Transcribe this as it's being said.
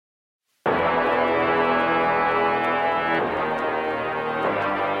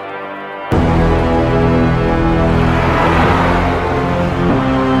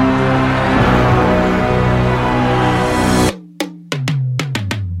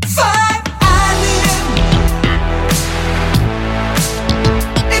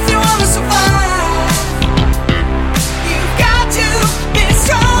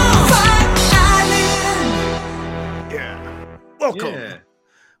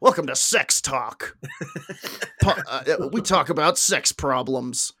Welcome to Sex Talk. We talk about sex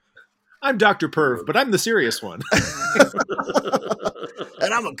problems. I'm Dr. Perv, but I'm the serious one.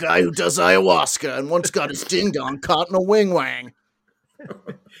 And I'm a guy who does ayahuasca and once got his ding-dong caught in a wing-wang.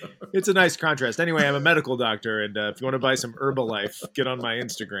 It's a nice contrast. Anyway, I'm a medical doctor, and if you want to buy some Herbalife, get on my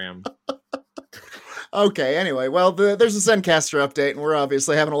Instagram. Okay, anyway, well, there's a Zencastr update, and we're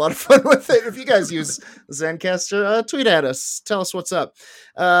obviously having a lot of fun with it. If you guys use Zencastr, tweet at us. Tell us what's up.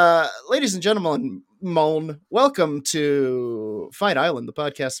 Ladies and gentlemen, welcome to Fight Island, the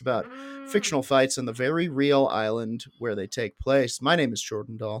podcast about fictional fights on the very real island where they take place. My name is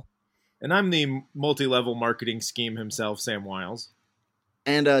Jordan Dahl. And I'm the multi-level marketing scheme himself, Sam Wiles.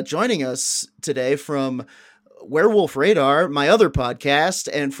 And joining us today from Werewolf Radar, my other podcast,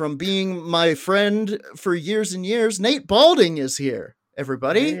 and from being my friend for years and years, Nate Balding is here.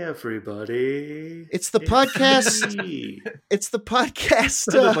 Everybody. Hey, everybody. It's the podcast. It's the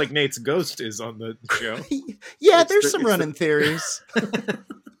podcast. Sounded like Nate's ghost is on the show. Yeah, there's some running theories.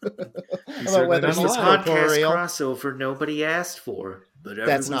 About whether it's a podcast crossover nobody asked for. But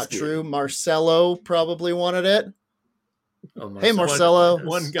that's not true. Marcelo probably wanted it. Oh, Marcelo. Hey, Marcelo.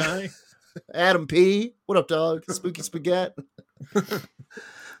 One guy. Adam P. What up, dog? Spooky Spaghetti.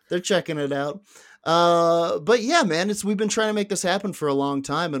 They're checking it out. But yeah, man, we've been trying to make this happen for a long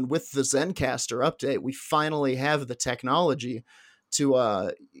time. And with the Zencastr update, we finally have the technology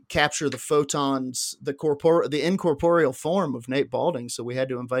to capture the photons, the incorporeal form of Nate Balding. So we had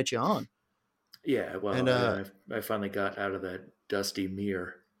to invite you on. Yeah, well, and, I finally got out of that dusty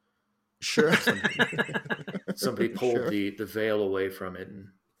mirror. Sure. Somebody pulled the veil away from it, and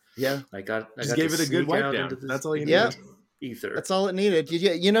I just gave it a good wipe down. That's all you need. Yeah. Ether. That's all it needed.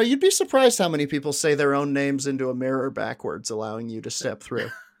 You know, you'd be surprised how many people say their own names into a mirror backwards, allowing you to step through.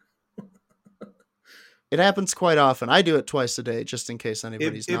 It happens quite often. I do it twice a day, just in case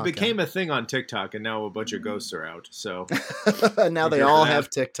anybody's It became a thing on TikTok, and now a bunch of ghosts are out. So now they all have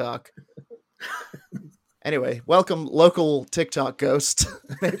TikTok. Anyway, welcome, local TikTok ghost.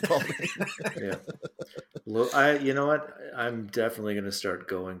 Yeah. You know what? I'm definitely going to start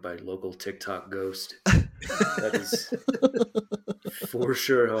going by local TikTok ghost. That is for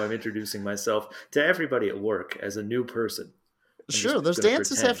sure how I'm introducing myself to everybody at work as a new person. Sure, those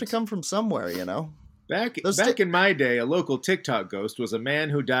dances have to come from somewhere, you know. Back in my day, a local TikTok ghost was a man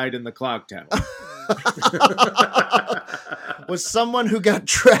who died in the clock tower. Was someone who got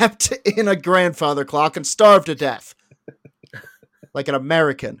trapped in a grandfather clock and starved to death. Like an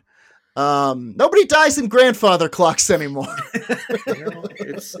American. Nobody dies in grandfather clocks anymore. You know,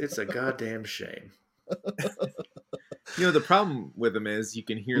 it's a goddamn shame. You know, the problem with them is you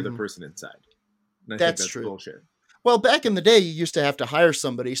can hear the person inside. And I think that's true. Bullshit. Well, back in the day, you used to have to hire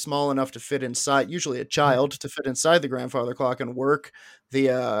somebody small enough to fit inside, usually a child, to fit inside the grandfather clock and work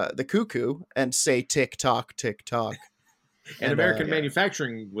the cuckoo and say tick tock, tick tock. And American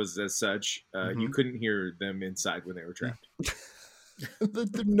manufacturing was as such. You couldn't hear them inside when they were trapped.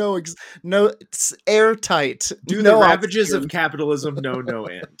 No, it's airtight. Do the ravages of capitalism know no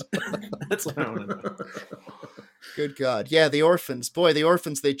end? That's what I want to know. Good God. Yeah, the orphans. Boy, the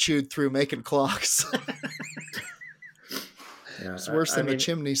orphans they chewed through making clocks. Yeah, it's worse than the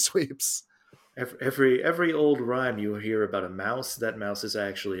chimney sweeps. Every old rhyme you hear about a mouse, that mouse is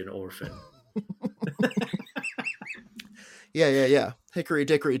actually an orphan. Yeah. Hickory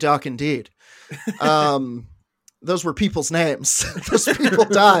dickory dock indeed. Those were people's names. Those people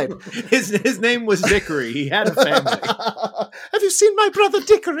died. His name was Dickory. He had a family. Have you seen my brother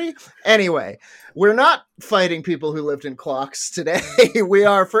Dickory? Anyway, we're not fighting people who lived in clocks today. We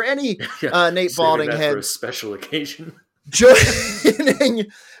are, for any Nate Balding heads, for a special occasion.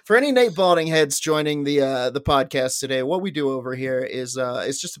 For any Nate Balding heads joining the podcast today, what we do over here is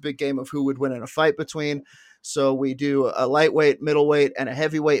just a big game of who would win in a fight between. So we do a lightweight, middleweight, and a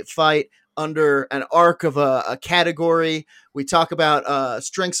heavyweight fight under an arc of a category. We talk about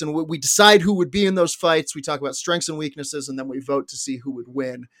strengths and we decide who would be in those fights. We talk about strengths and weaknesses, and then we vote to see who would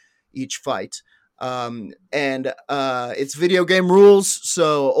win each fight. It's video game rules.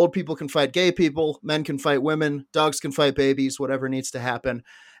 So old people can fight gay people, men can fight women, dogs can fight babies, whatever needs to happen.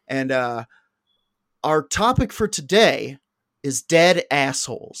 And our topic for today is dead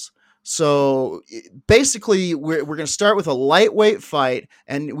assholes. So basically, we're going to start with a lightweight fight,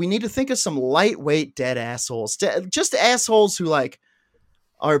 and we need to think of some lightweight dead assholes. Just assholes who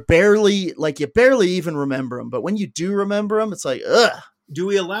are barely, you barely even remember them. But when you do remember them, it's like, ugh. Do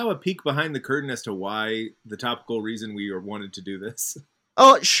we allow a peek behind the curtain as to why the topical reason we wanted to do this?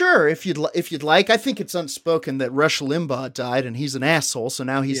 Oh, sure. If you'd like, I think it's unspoken that Rush Limbaugh died, and he's an asshole. So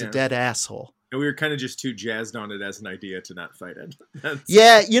now he's a dead asshole. And we were kind of just too jazzed on it as an idea to not fight it.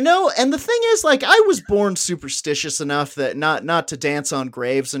 Yeah, and the thing is, like, I was born superstitious enough that not to dance on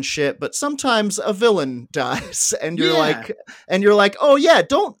graves and shit, but sometimes a villain dies, and you're like, oh yeah,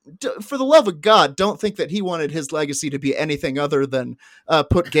 for the love of God, don't think that he wanted his legacy to be anything other than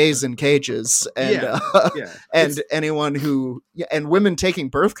put gays in cages, and and anyone who and women taking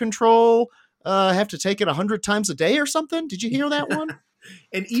birth control have to take it 100 times a day or something. Did you hear that one?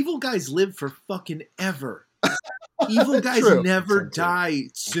 And evil guys live for fucking ever. Evil guys never die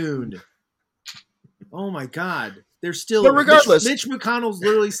soon. Oh my God. They're still... But regardless... Mitch McConnell's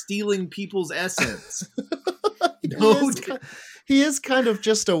literally stealing people's essence. He is kind of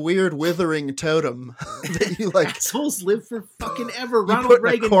just a weird withering totem. That you like. Assholes live for fucking ever. Ronald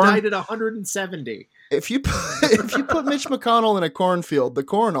Reagan died at 170. If you put Mitch McConnell in a cornfield, the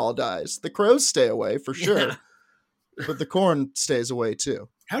corn all dies. The crows stay away for sure. Yeah. But the corn stays away too.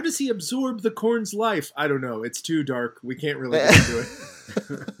 How does he absorb the corn's life? I don't know. It's too dark. We can't really get into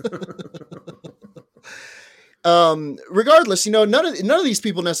it. Regardless, none of these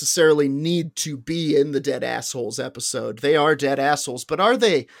people necessarily need to be in the Dead Assholes episode. They are dead assholes, but are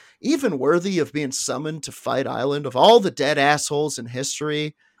they even worthy of being summoned to Fight Island? Of all the dead assholes in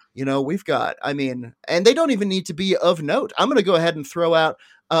history, we've got, and they don't even need to be of note. I'm going to go ahead and throw out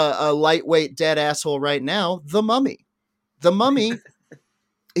a lightweight dead asshole right now. The Mummy. The Mummy,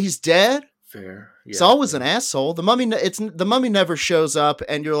 he's dead. Fair. Yeah, he's always an asshole. The Mummy never shows up,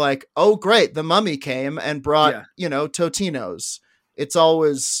 and you're like, oh great, the Mummy came and brought Totino's. It's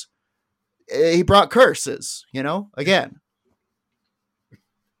always he brought curses. Again.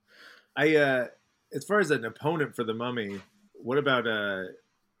 As far as an opponent for the Mummy, what about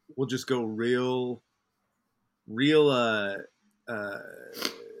we'll just go real random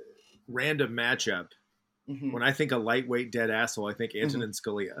matchup. Mm-hmm. When I think a lightweight dead asshole, I think Antonin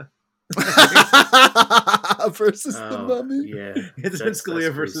Scalia versus the Mummy. Yeah, Antonin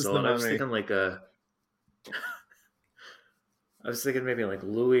Scalia versus the Mummy. I was thinking I was thinking maybe like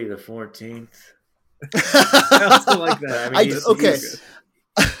Louis the 14th. I also like that.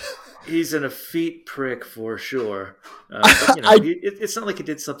 He's an effete prick for sure. But, it's not like he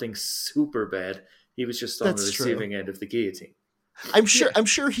did something super bad. He was just on the receiving end of the guillotine. I'm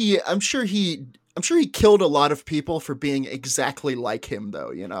sure he killed a lot of people for being exactly like him,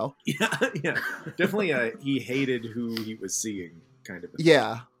 though. Yeah. Definitely, he hated who he was seeing, kind of.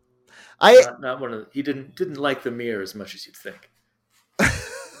 Yeah, not one of. He didn't like the mirror as much as you'd think.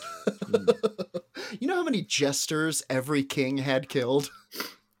 You know how many jesters every king had killed?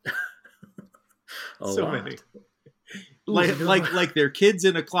 So many. Like they're kids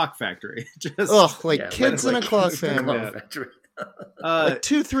in a clock factory. Kids in a clock factory. Like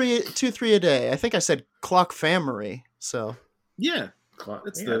 2-3 a day. I think I said clock family. So yeah,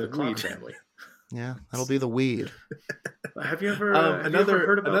 that's the clock family. Yeah, that'll be the weed. Have you ever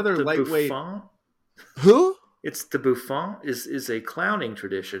heard about the lightweight bouffon? Who? It's the bouffon is a clowning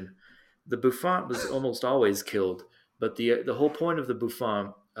tradition. The bouffon was almost always killed, but the whole point of the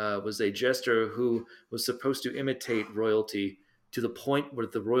bouffon was a jester who was supposed to imitate royalty to the point where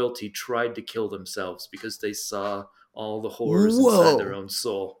the royalty tried to kill themselves because they saw all the horrors inside their own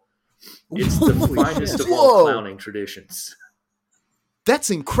soul. It's the finest of all clowning traditions. That's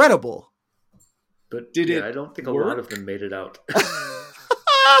incredible. But I don't think a lot of them made it out.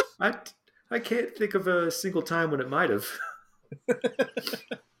 I can't think of a single time when it might have.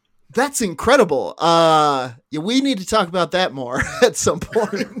 That's incredible. We need to talk about that more at some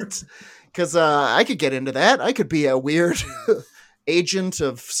point. Because I could get into that. I could be a weird agent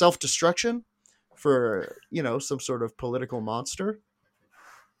of self-destruction for, some sort of political monster.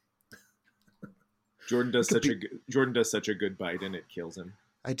 Jordan does such a good bite and it kills him.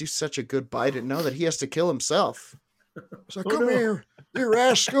 I do such a good bite and know that he has to kill himself. So come here, you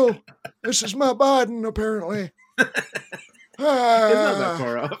rascal. This is my Biden, apparently. It's not that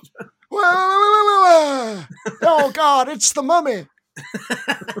far off. Oh, God, it's the Mummy.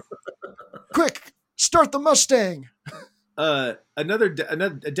 Quick, start the Mustang. A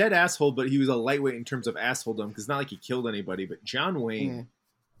dead asshole, but he was a lightweight in terms of assholedom because it's not like he killed anybody, but John Wayne.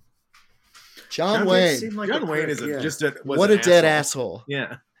 John Wayne is what a dead asshole.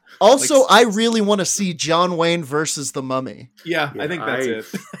 Yeah. Also, I really want to see John Wayne versus the Mummy. Yeah, I think that's it.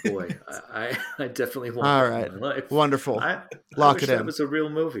 Boy, I definitely want All that right. in my life. Wonderful. Lock it in. That was a real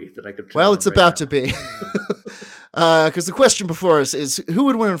movie that I could. Well, it's about to be. Because the question before us is, who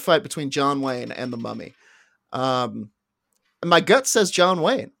would win a fight between John Wayne and the Mummy? My gut says John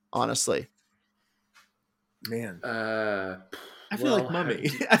Wayne, honestly. Man. I feel like Mummy.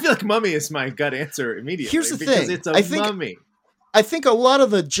 I feel like Mummy is my gut answer immediately. Here's the because thing. It's a Mummy. I think a lot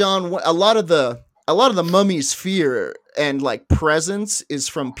of the mummy's fear and like presence is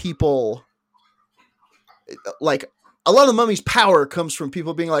from people. Like a lot of the mummy's power comes from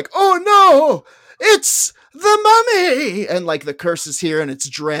people being like, "Oh no, it's the mummy," and like the curse is here and it's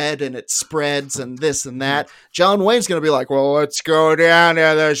dread and it spreads and this and that. John Wayne's gonna be like, "Well, let's go down to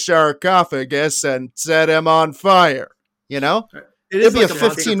the sarcophagus and set him on fire." You know, it'd be a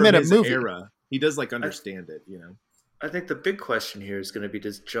 15-minute movie. Era. He does like understand it, you know. I think the big question here is going to be,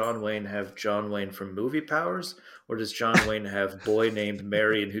 does John Wayne have John Wayne from movie powers, or does John Wayne have boy named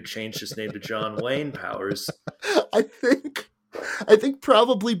Marion who changed his name to John Wayne powers? I think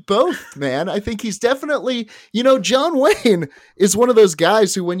probably both, man. I think he's definitely, John Wayne is one of those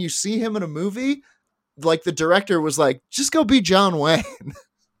guys who, when you see him in a movie, like the director was like, just go be John Wayne.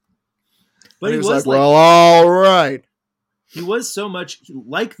 But he was like, well, all right. He was so much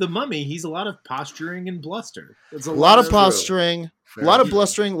like the mummy. He's a lot of posturing and bluster. It's a lot of posturing, a lot of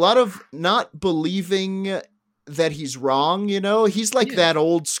blustering, a lot of not believing that he's wrong. He's like that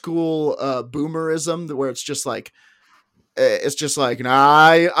old school boomerism where it's just like,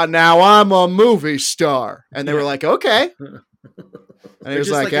 now I'm a movie star. And they were like, okay. And he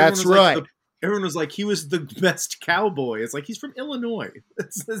was like, that's right. Everyone was like, he was the best cowboy. It's like, he's from Illinois.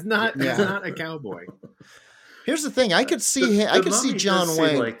 It's not a cowboy. Here's the thing. I could see I could see John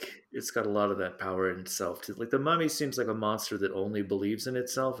Wayne. Like, it's got a lot of that power in itself too. Like the mummy seems like a monster that only believes in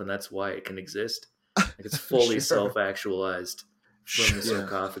itself, and that's why it can exist. Like it's fully self-actualized from the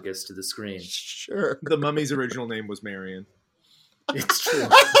sarcophagus to the screen. Sure. The mummy's original name was Marion. It's true.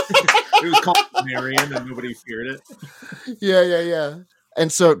 It was called Marion, and nobody feared it. Yeah.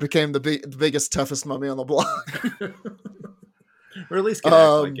 And so it became the biggest, toughest mummy on the block. Or at least can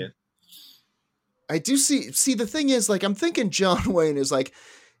act like it. I do see the thing is, like, I'm thinking John Wayne is like,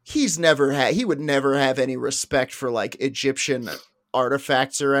 he would never have any respect for like Egyptian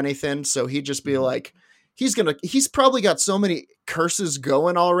artifacts or anything. So he'd just be like, he's probably got so many curses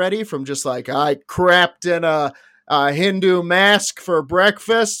going already from just like, I crapped in a Hindu mask for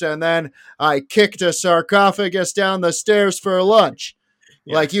breakfast and then I kicked a sarcophagus down the stairs for lunch.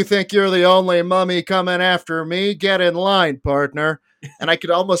 Yeah. Like, you think you're the only mummy coming after me? Get in line, partner. And I could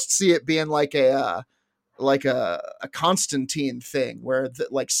almost see it being like a Constantine thing where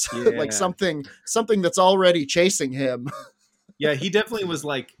like something that's already chasing him. Yeah, he definitely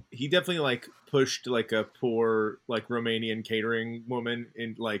pushed like a poor like Romanian catering woman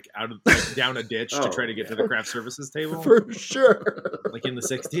in like out of like down a ditch to try to get to the craft services table. For sure. Like in the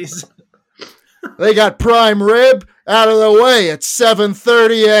 60s. They got prime rib out of the way at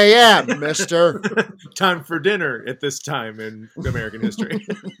 7:30 a.m., mister. Time for dinner at this time in American history.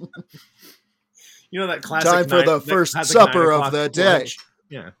 That classic time for the first supper of the day. Lunch.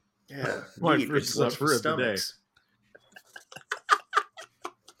 Yeah. First supper of the day.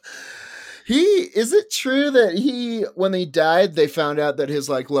 Is it true that when he died, they found out that his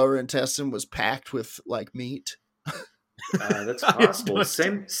like lower intestine was packed with like meat? That's possible.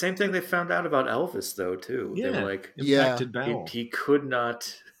 Same thing they found out about Elvis though too. Yeah. They were like, impacted bowel. He could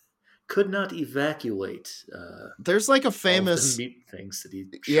not evacuate. There's like a famous meat things that he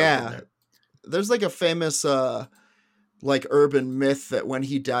shoved in there. There's like a famous like urban myth that when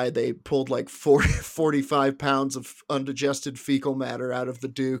he died, they pulled like 45 pounds of undigested fecal matter out of the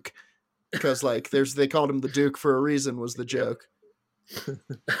Duke because like they called him the Duke for a reason was the joke.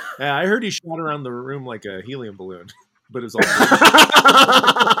 Yeah, I heard he shot around the room like a helium balloon. But it was all this is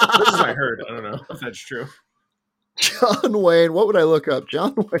what I heard. I don't know if that's true. John Wayne, what would I look up?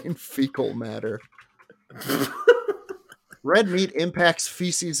 John Wayne fecal matter. Red meat impacts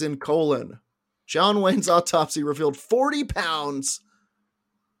feces in colon. John Wayne's autopsy revealed 40 pounds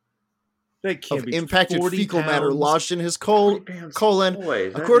of impacted fecal matter lodged in his colon.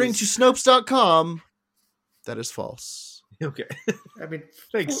 Boy, according to Snopes.com, that is false. Okay. I mean,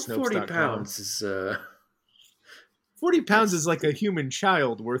 thanks, 40 pounds is... 40 pounds is like a human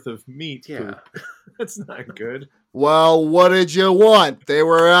child worth of meat. Yeah. That's not good. Well, what did you want? They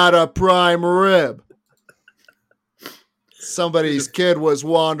were out of prime rib. Somebody's kid was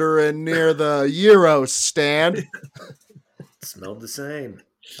wandering near the Euro stand. It smelled the same.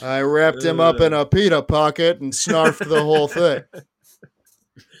 I wrapped him up in a pita pocket and snarfed the whole thing.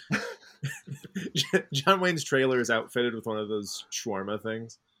 John Wayne's trailer is outfitted with one of those shawarma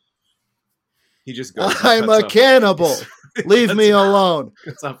things. He just goes. I'm a cannibal. Leave me alone.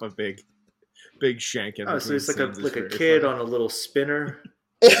 It's off a big shank. So it's like a kid on a little spinner.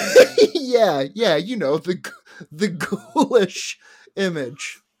 yeah, the ghoulish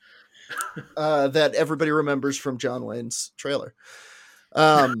image that everybody remembers from John Wayne's trailer.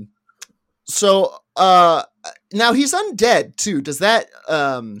 So now he's undead too. Does that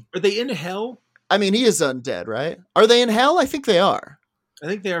Are they in hell? I mean, he is undead, right? Are they in hell? I think they are. I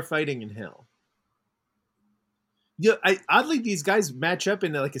think they are fighting in hell. Yeah, oddly these guys match up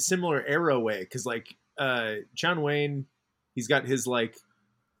in like a similar era way because like John Wayne, he's got his like,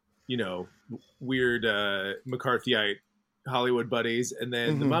 you know, weird McCarthyite Hollywood buddies, and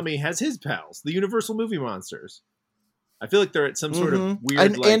then the Mummy has his pals, the Universal movie monsters. I feel like they're at some sort of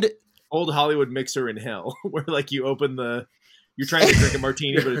weird old Hollywood mixer in hell where like you're trying to drink a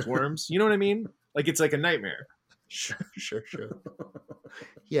martini but it's worms. You know what I mean? Like it's like a nightmare. Sure.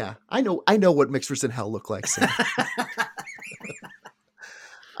 Yeah, I know what mixers in hell look like. Sam.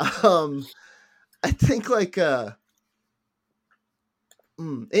 I think like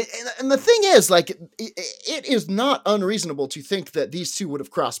and the thing is, like, it is not unreasonable to think that these two would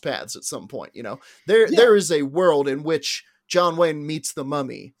have crossed paths at some point. You know, there is a world in which John Wayne meets the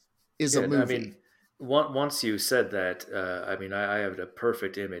Mummy is a movie. I mean, once you said that, I mean, I have a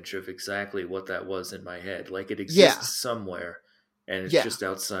perfect image of exactly what that was in my head. Like it exists somewhere, and it's just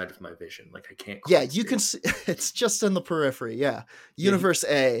outside of my vision. Like I can't. You can see it's just in the periphery. Yeah, Universe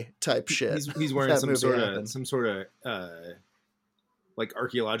A type shit. He's wearing some sort of like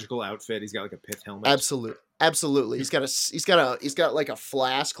archaeological outfit. He's got like a pith helmet. Absolutely. He's got like a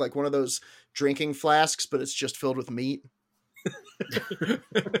flask, like one of those drinking flasks, but it's just filled with meat.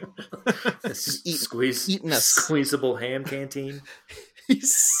 Squeezable ham canteen.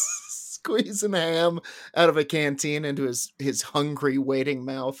 He's squeezing ham out of a canteen into his hungry waiting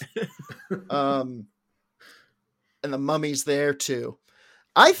mouth. And the Mummy's there too.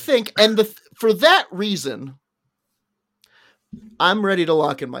 I think, and for that reason, I'm ready to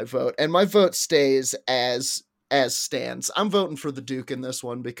lock in my vote, and my vote stays as stands. I'm voting for the Duke in this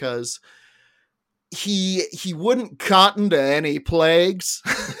one because he wouldn't cotton to any plagues.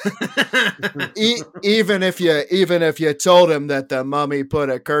 even if you told him that the Mummy put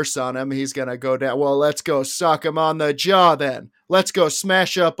a curse on him, he's gonna go down. Well, let's go sock him on the jaw then. Let's go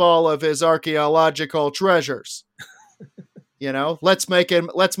smash up all of his archaeological treasures. You know, let's make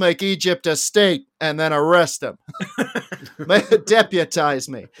Egypt a state and then arrest him. Deputize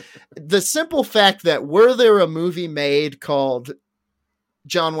me. The simple fact that were there a movie made called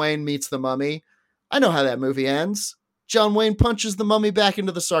John Wayne Meets the Mummy, I know how that movie ends. John Wayne punches the mummy back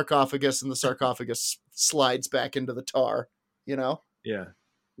into the sarcophagus, and the sarcophagus slides back into the tar, you know? Yeah.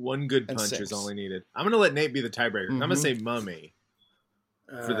 One good punch is all he needed. I'm going to let Nate be the tiebreaker. I'm going to say Mummy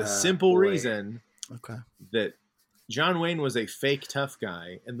for the simple reason that John Wayne was a fake tough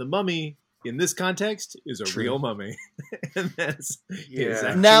guy, and the Mummy in this context is a real mummy. And that's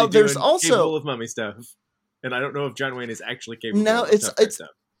now there's also capable of mummy stuff. And I don't know if John Wayne is actually capable of tough stuff.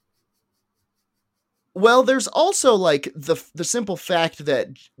 Well, there's also like the simple fact that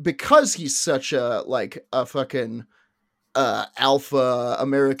because he's such a fucking alpha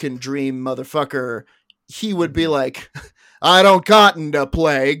American dream motherfucker, he would be like, I don't cotton to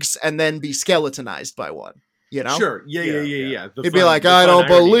plagues, and then be skeletonized by one. You know? Sure. Yeah. He'd be like, I don't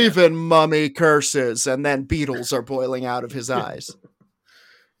believe in mummy curses, and then beetles are boiling out of his eyes.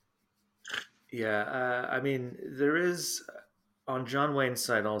 Yeah, I mean, there is on John Wayne's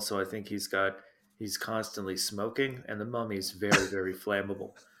side also. I think he's constantly smoking, and the Mummy's very, very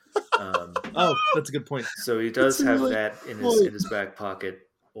flammable. That's a good point. So he does have that in his back pocket,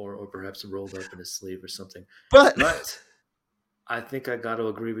 or perhaps rolled up in his sleeve or something. But I think I got to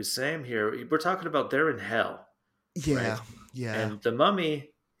agree with Sam here. We're talking about they're in hell. Yeah, right? yeah. And the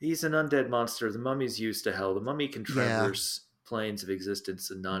Mummy, he's an undead monster. The Mummy's used to hell. The Mummy can traverse planes of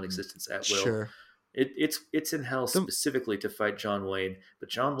existence and non-existence at will. Sure. It's in hell specifically to fight John Wayne, but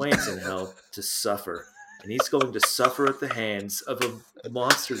John Wayne's in hell to suffer. And he's going to suffer at the hands of a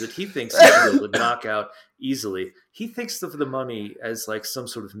monster that he thinks he would knock out easily. He thinks of the Mummy as like some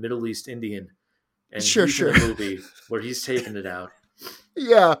sort of Middle East Indian. And he's in a movie where he's taking it out.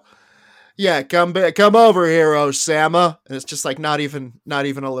 Yeah, come over here, Osama. And it's just like not even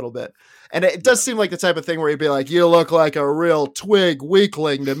a little bit. And it does seem like the type of thing where he'd be like, you look like a real twig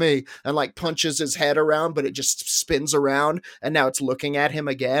weakling to me, and like punches his head around, but it just spins around, and now it's looking at him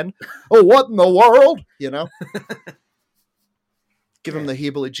again. Oh, what in the world? You know? Give him the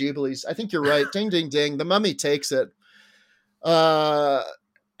heebly-jeeblies. I think you're right. Ding, ding, ding. The Mummy takes it.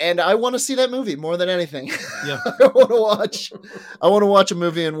 And I want to see that movie more than anything. Yeah. I want to watch a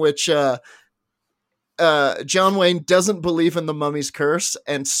movie in which John Wayne doesn't believe in the Mummy's curse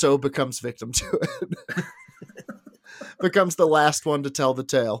and so becomes victim to it. Becomes the last one to tell the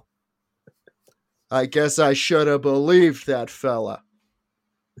tale. I guess I should have believed that fella.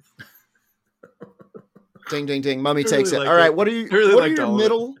 Ding, ding, ding. Mummy takes it. All right. What are your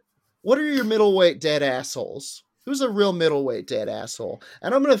middle? what are your middleweight dead assholes? Who's a real middleweight dead asshole?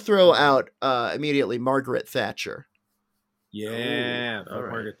 And I'm going to throw out immediately Margaret Thatcher. Yeah, Ooh, all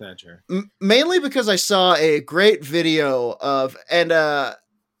right. Margaret Thatcher. Mainly because I saw a great video of, and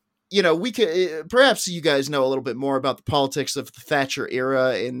we could perhaps you guys know a little bit more about the politics of the Thatcher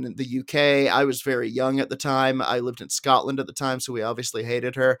era in the UK. I was very young at the time. I lived in Scotland at the time, so we obviously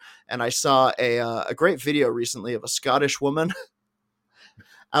hated her. And I saw a great video recently of a Scottish woman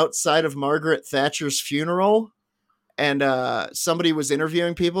outside of Margaret Thatcher's funeral. And somebody was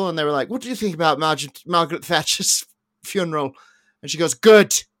interviewing people, and they were like, "What do you think about Margaret Thatcher's funeral?" And she goes,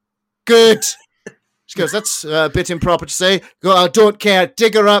 "Good. She goes, "That's a bit improper to say. Go, I don't care.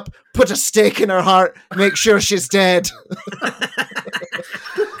 Dig her up, put a stake in her heart, make sure she's dead."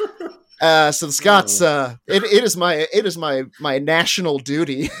 So the Scots, it is my national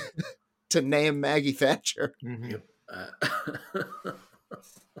duty to name Maggie Thatcher. Mm-hmm.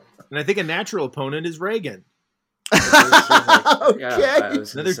 And I think a natural opponent is Reagan. Okay.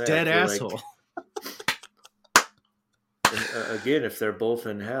 Another dead asshole. Again, if they're both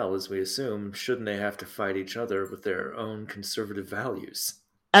in hell, as we assume, shouldn't they have to fight each other with their own conservative values?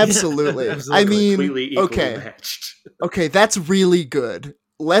 Absolutely. I mean, completely equally matched. Okay, that's really good.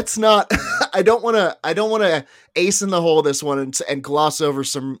 Let's not. I don't want to ace in the hole this one and gloss over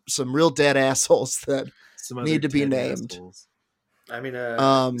some real dead assholes that need to be named. Assholes. I mean,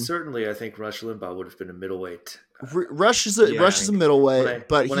 certainly, I think Rush Limbaugh would have been a middleweight. Rush is a middleweight,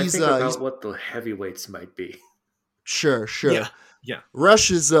 but when he's I think about what the heavyweights might be. Sure. Yeah.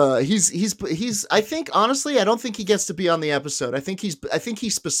 Rush is he's I think honestly I don't think he gets to be on the episode. I think he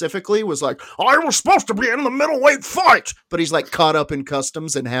specifically was like, "I was supposed to be in the middleweight fight," but he's like caught up in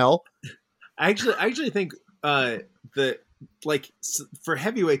customs and hell. I actually think for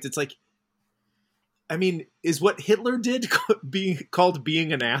heavyweights it's like, I mean, is what Hitler did being called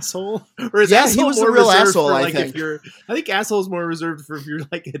being an asshole? Or is he was a real asshole, I think. I think asshole is more reserved for if you're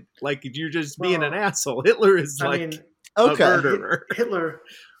like you're just being an asshole. Hitler is a murderer. Hitler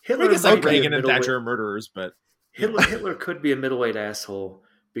I guess like might be Reagan and Thatcher are murderers, but Hitler could be a middleweight asshole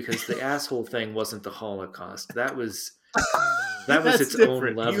because the asshole thing wasn't the Holocaust. That was its different.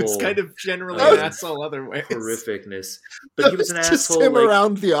 own level. He was kind of generally an asshole other ways. Horrificness. But he was an just asshole him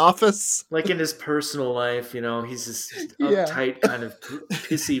around the office. Like in his personal life, he's this uptight kind of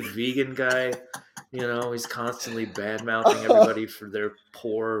pissy vegan guy. He's constantly bad-mouthing everybody for their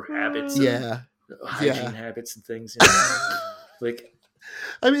poor habits. Hygiene habits and things. Like,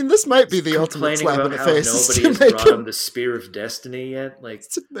 I mean, this might be the ultimate slap in the face. Nobody has brought him the Spear of Destiny yet. Like,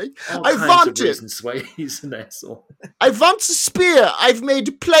 I want it. Reasons why he's an asshole. I want the spear. I've made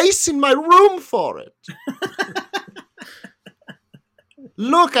a place in my room for it.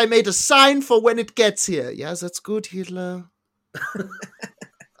 Look, I made a sign for when it gets here. Yes, that's good, Hitler.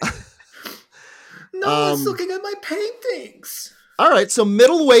 No one's looking at my paintings. All right, so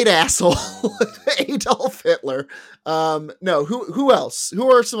middleweight asshole Adolf Hitler. No, who else?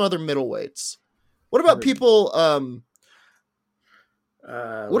 Who are some other middleweights? What about people?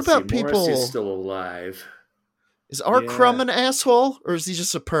 What about people? Morrissey's still alive. Is R. Crumb an asshole, or is he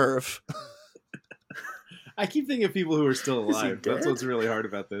just a perv? I keep thinking of people who are still alive. That's what's really hard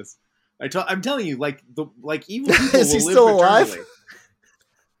about this. I'm telling you, evil people is he will still live alive? eternally.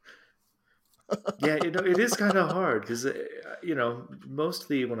 Yeah, it is kind of hard because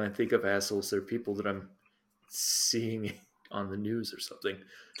mostly when I think of assholes, they're people that I'm seeing on the news or something.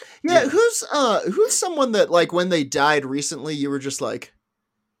 Yeah, who's someone that like when they died recently, you were just like,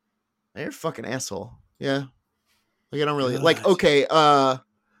 "You're a fucking asshole." Yeah, like I don't really like. Okay,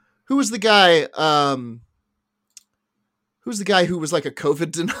 who was the guy? Who's the guy who was like a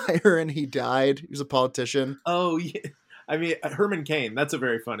COVID denier and he died? He was a politician. Oh yeah. I mean, Herman Cain. That's a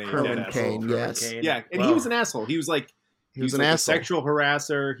very funny Herman Cain. Yes, Cain. Yeah, and he was an asshole. He was an asshole. A sexual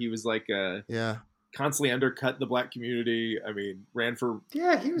harasser. He was yeah, constantly undercut the black community. I mean, ran for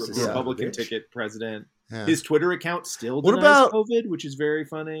he was a Republican ticket president. Yeah. His Twitter account still denies COVID, which is very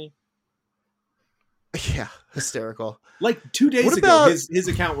funny. Yeah, hysterical. Like 2 days ago, his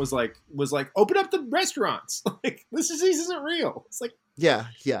account was like, open up the restaurants. Like this isn't real. It's like yeah,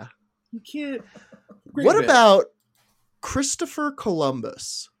 you can't. What about Christopher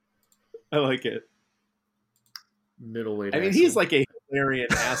Columbus? I like it. Middleweight. I mean, he's like a Hungarian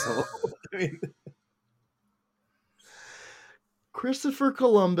asshole. I mean, Christopher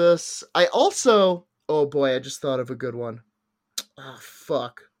Columbus. I also. Oh boy, I just thought of a good one. Oh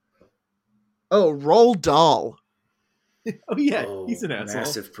fuck. Oh, Roald Dahl. Oh yeah, he's an asshole.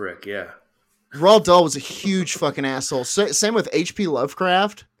 Massive prick. Yeah. Roald Dahl was a huge fucking asshole. Same with H.P.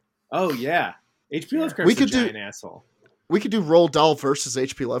 Lovecraft. Oh yeah, H.P. Lovecraft's a giant asshole. We could do Roald Dahl versus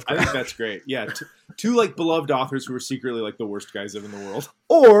H.P. I Lovecraft. think that's great. Yeah, two like beloved authors who are secretly like the worst guys ever in the world.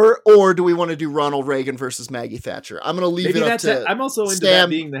 Or do we want to do Ronald Reagan versus Maggie Thatcher? I'm going to leave Maybe it up that's to I'm also into Stam. that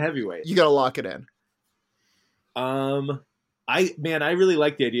being the heavyweight. You got to lock it in. I really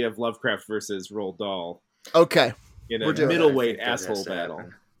like the idea of Lovecraft versus Roald Dahl Okay. in a We're doing it. middleweight I think that has asshole to battle.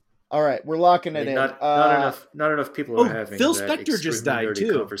 happen. All right, we're locking I it mean, in. not enough people are having Phil that Spector just extremely died, nerdy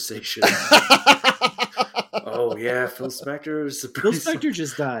too. conversation. Oh yeah, Phil Spector is the Phil Spector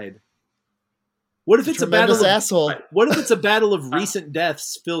just died. What if it's a battle Tremendous of asshole. What if it's a battle of recent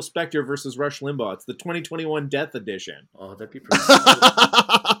deaths? Phil Spector versus Rush Limbaugh. It's the 2021 Death Edition. Oh, that'd be pretty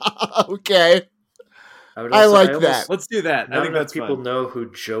cool. Okay. I like that. Let's do that. Not I think enough that's people fun. know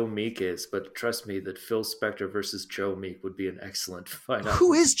who Joe Meek is, but trust me that Phil Spector versus Joe Meek would be an excellent fight.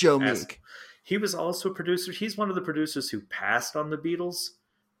 Who is Joe As- Meek? He was also a producer. He's one of the producers who passed on the Beatles,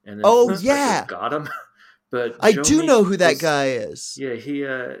 and then Oh, Phil Spector yeah. got him. But I Joe do Meek know who that was- guy is. Yeah,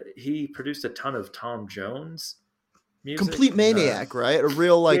 he produced a ton of Tom Jones music. Complete maniac, right? A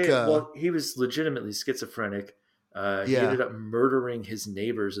real like well, he was legitimately schizophrenic. He Yeah. ended up murdering his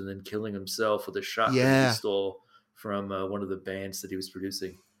neighbors and then killing himself with a shotgun Yeah. he stole from one of the bands that he was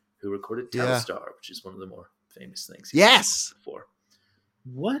producing, who recorded Yeah. Telstar, which is one of the more famous things. Yes. For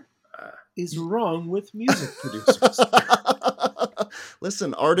What uh, is wrong with music producers?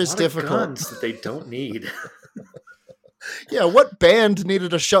 Listen, art is lot of difficult. guns that they don't need. Yeah, what band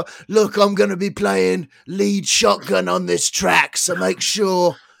needed a shot? Look, I'm going to be playing lead shotgun on this track, so make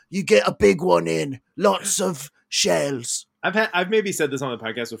sure you get a big one in. Lots of shells. I've maybe said this on the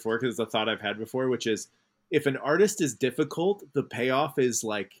podcast before because it's a thought I've had before, which is if an artist is difficult, the payoff is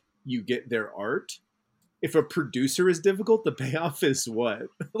like you get their art. If a producer is difficult, the payoff is what?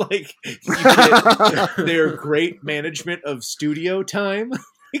 Like you get their great management of studio time.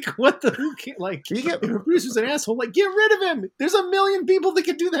 Like what the who can, like You get- if a producer's an asshole, like get rid of him. There's a million people that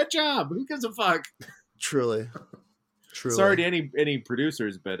can do that job. Who gives a fuck? Truly. Sorry to any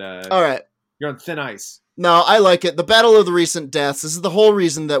producers, but All right. you're on thin ice. No, I like it. The Battle of the Recent Deaths. This is the whole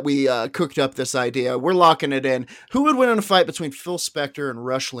reason that we cooked up this idea. We're locking it in. Who would win in a fight between Phil Spector and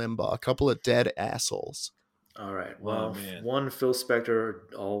Rush Limbaugh? A couple of dead assholes. All right. Oh, Well, man. one Phil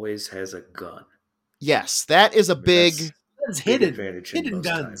Spector always has a gun. Yes, that is a I mean, big That's big hidden. advantage in Hidden most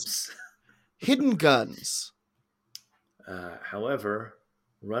guns. times. hidden guns. However,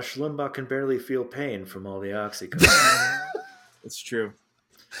 Rush Limbaugh can barely feel pain from all the oxycontin. It's true.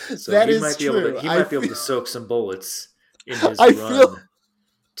 So That he is might be true. able to. He I might be able feel- to soak some bullets in his I run feel-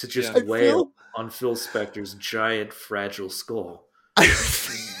 to just Yeah. I wail feel- on Phil Spector's giant, fragile skull. I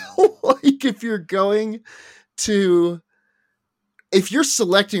feel like if you're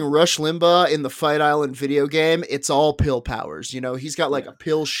selecting Rush Limbaugh in the Fight Island video game, it's all pill powers. You know, he's got like a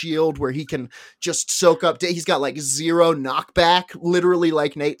pill shield where he can just soak up. He's got like 0 knockback, literally,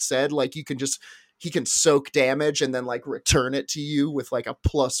 like Nate said. Like he can soak damage and then like return it to you with like a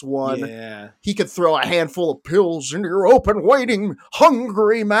 +1. Yeah. He could throw a handful of pills into your open, waiting,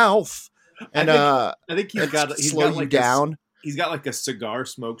 hungry mouth, and I think he's and got slow you like down. He's got like a cigar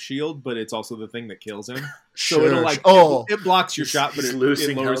smoke shield, but it's also the thing that kills him. So Sure. it'll like oh, it blocks your shot, but He's it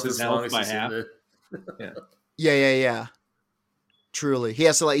losing lowers health his as long health as by he's in half. the- yeah. Truly, he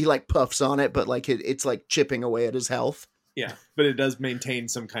has to he puffs on it, but like it's like chipping away at his health. Yeah, but it does maintain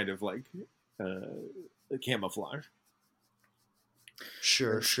some kind of like camouflage.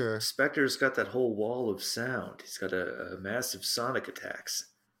 Sure. Spector's got that whole wall of sound. He's got a massive sonic attacks.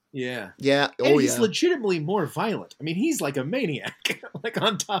 Yeah. Yeah. And he's legitimately more violent. I mean, he's like a maniac, like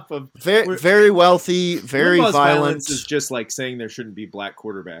on top of Very wealthy, very Limbaugh's violent. violence is just like saying there shouldn't be black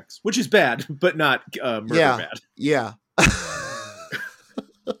quarterbacks, which is bad, but not murder Yeah. bad. Yeah.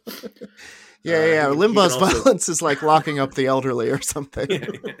 He Limbaugh's can also- violence is like locking up the elderly or something.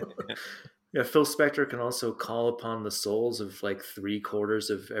 Yeah, Phil Spector can also call upon the souls of like 3/4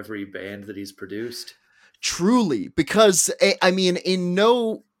 of every band that he's produced. Truly, because I mean, in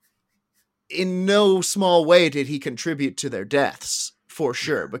no small way did he contribute to their deaths, for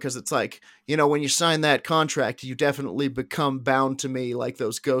sure. Because it's like, you know, when you sign that contract, you definitely become bound to me, like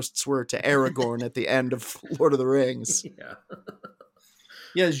those ghosts were to Aragorn at the end of Lord of the Rings. Yeah.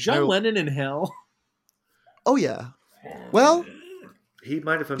 Yeah, is John I- Lennon in hell? Oh yeah. Well, He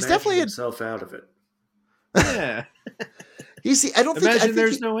might have imagined definitely a- himself out of it. Yeah. I don't think. I Imagine think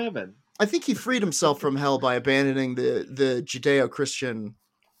there's he, no heaven. I think he freed himself from hell by abandoning the Judeo-Christian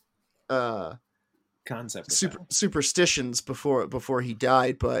Concept. of hell. superstitions before he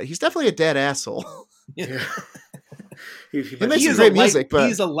died. But he's definitely a dead asshole. Yeah. He might makes be- some great music, but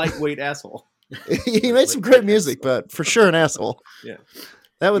he's a lightweight asshole. he made some great music, but for sure an asshole. Yeah.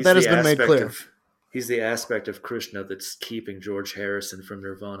 That he's has the been made aspect clear. of- He's the aspect of Krishna that's keeping George Harrison from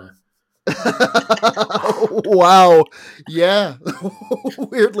Nirvana. Wow. Yeah.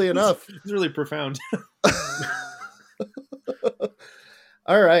 Weirdly enough. It's really profound.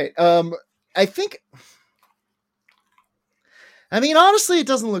 All right. I mean, honestly, it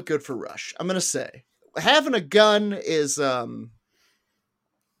doesn't look good for Rush. I'm going to say having a gun is, It's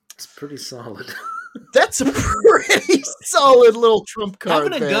pretty solid. that's a pretty solid little trump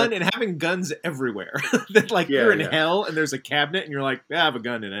card. Having a gun and having guns everywhere. That like you're in hell and there's a cabinet and you're like, I have a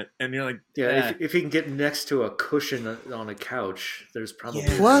gun in it. And you're like, if he can get next to a cushion on a couch, there's probably a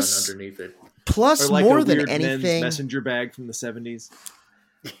gun Plus- underneath it. Plus, or like more a than weird men's anything, messenger bag from the 70s.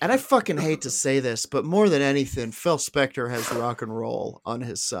 and I fucking hate to say this, but more than anything, Phil Spector has rock and roll on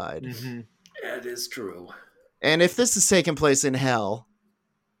his side. Mm-hmm. That is true. And if this is taking place in hell,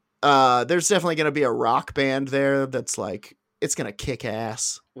 there's definitely going to be a rock band there that's like, it's going to kick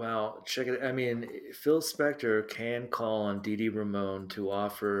ass. Well, check it. I mean, Phil Spector can call on Dee Dee Ramone to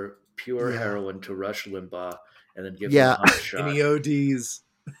offer pure heroin to Rush Limbaugh and then give him a hot shot. Any ODs.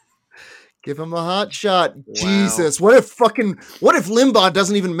 Give him a hot shot. Wow. Jesus. What if Limbaugh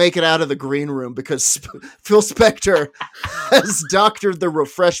doesn't even make it out of the green room because Phil Spector has doctored the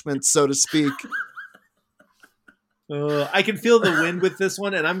refreshments, so to speak. I can feel the wind with this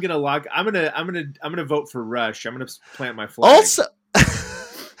one, and I'm gonna vote for Rush. I'm gonna plant my flag.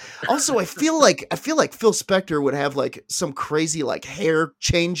 Also, I feel like Phil Spector would have like some crazy like hair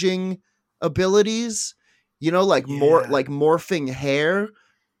changing abilities, more like morphing hair,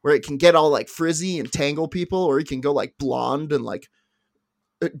 where it can get all like frizzy and tangle people, or he can go like blonde and like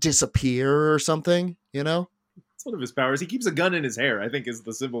disappear or something. It's one of his powers. He keeps a gun in his hair, I think, is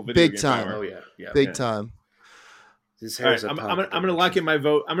the simple video big game time. power. Oh yeah, big time. His hair's I'm gonna lock in my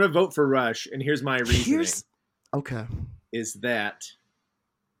vote. I'm gonna vote for Rush, and here's my reasoning. Okay. Is that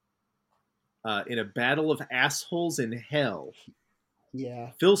in a battle of assholes in hell,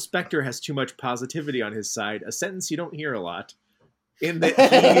 Phil Spector has too much positivity on his side, a sentence you don't hear a lot, in that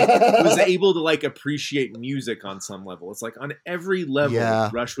he was able to like appreciate music on some level. It's like on every level,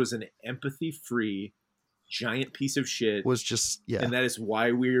 Rush was an empathy-free giant piece of shit. Was just and that is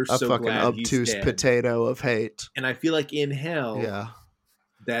why we're so fucking glad obtuse he's dead. Potato of hate. And I feel like in hell,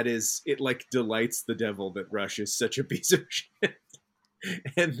 that is it. Like delights the devil that Rush is such a piece of shit,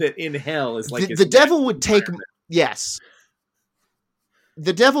 and that in hell is like the devil would take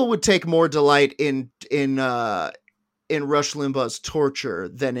the devil would take more delight in Rush Limbaugh's torture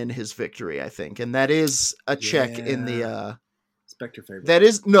than in his victory, I think, and that is a check in the Spector favorite. That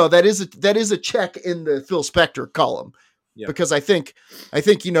is a check in the Phil Spector column, because I think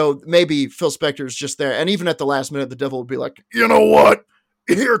maybe Phil Spector is just there, and even at the last minute, the devil would be like, you know what?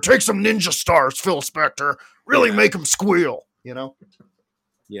 Here, take some ninja stars, Phil Spector. Really make him squeal. Yeah,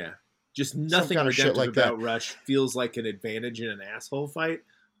 just nothing redemptive like about that. Rush feels like an advantage in an asshole fight.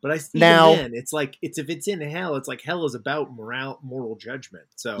 But it's like if it's in hell, it's like hell is about moral judgment.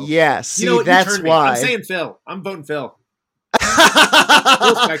 So that's why I'm saying Phil. I'm voting Phil.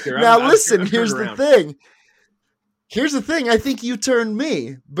 Now listen, here's the thing. Here's the thing. I think you turned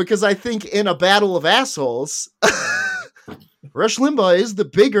me, because I think in a battle of assholes, Rush Limbaugh is the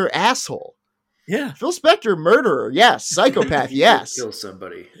bigger asshole. Yeah. Phil Spector, murderer, yes. Psychopath, yes. Kill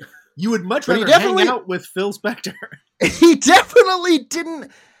somebody. You would much rather hang out with Phil Spector. He definitely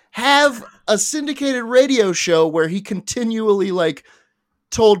didn't have a syndicated radio show where he continually like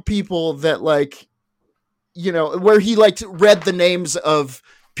told people that like, where he like read the names of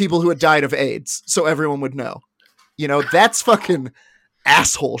people who had died of AIDS so everyone would know. That's fucking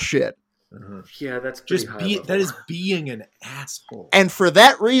asshole shit. Yeah, that's pretty high that is being an asshole. And for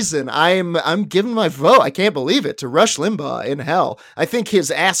that reason, I'm giving my vote. I can't believe it, to Rush Limbaugh in hell. I think his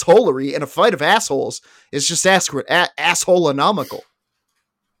assholery in a fight of assholes is just asshole-onomical.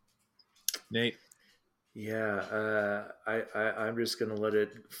 Nate. Yeah, I'm just gonna let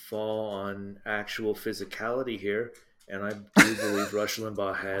it fall on actual physicality here, and I do believe Rush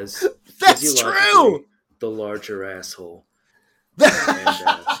Limbaugh has that's true the larger asshole. And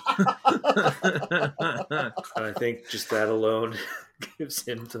I think just that alone gives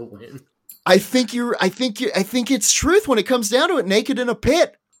him the win. I think it's truth when it comes down to it. Naked in a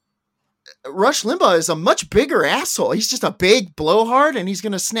pit, Rush Limbaugh is a much bigger asshole. He's just a big blowhard, and he's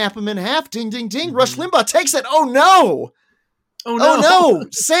going to snap him in half. Ding, ding, ding. Mm-hmm. Rush Limbaugh takes it. Oh no! Oh no!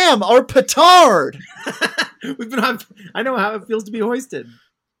 Sam, our petard. We've been on. I know how it feels to be hoisted.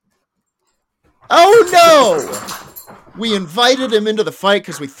 Oh no! We invited him into the fight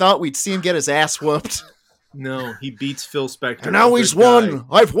because we thought we'd see him get his ass whooped. No, he beats Phil Spector. And now he's won.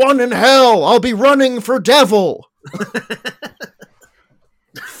 I've won in hell. I'll be running for devil.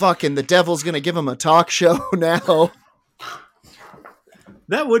 fucking the devil's gonna give him a talk show now.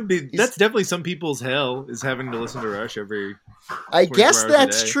 That's definitely some people's hell, is having to listen to Rush every. I guess 24 hours a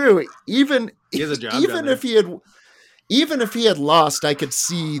that's day. true. Even He has a job even down if he had lost, I could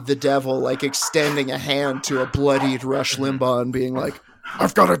see the devil like extending a hand to a bloodied Rush Limbaugh and being like,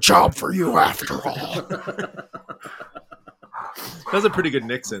 "I've got a job for you after all." That's a pretty good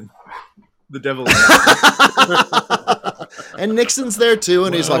Nixon. The devil. And Nixon's there too,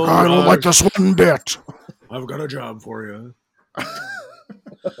 and he's like, Well, "I don't like Rush. this one bit. I've got a job for you.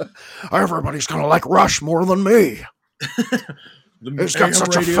 Everybody's gonna like Rush more than me. He's got AM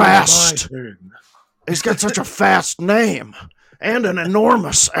such a radio fast- is my thing. He's got such a fast name and an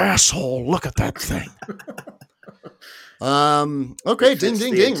enormous asshole. Look at that thing." Okay, It ding, fits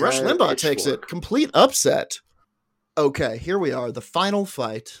ding, the ding. Rush entire Limbaugh takes it. pitchfork. Complete upset. Okay, here we are. The final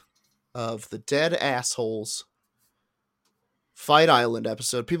fight of the Dead Assholes Fight Island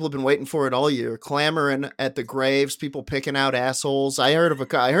episode. People have been waiting for it all year, clamoring at the graves, people picking out assholes. I heard of a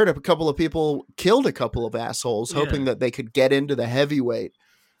couple of people killed a couple of assholes, Yeah. hoping that they could get into the heavyweight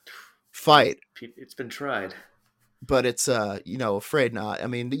fight. It's been tried. But it's afraid not. I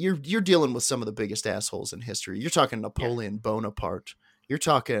mean, you're dealing with some of the biggest assholes in history. You're talking Napoleon Bonaparte. You're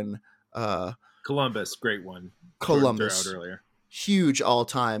talking Columbus, great one. Columbus, Throw out earlier. huge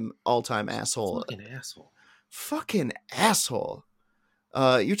all-time asshole. Fucking asshole. Fucking asshole.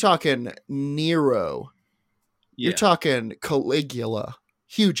 You're talking Nero. Yeah. You're talking Caligula.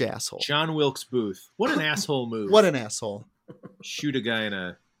 Huge asshole. John Wilkes Booth. What an asshole move. What an asshole. Shoot a guy in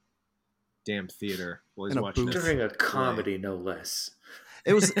a damn theater while he's In a watching booth. it. During a comedy, no less.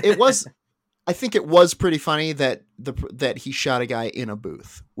 It was I think it was pretty funny that he shot a guy in a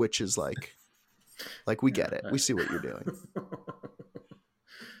booth, which is like we get it. We see what you're doing.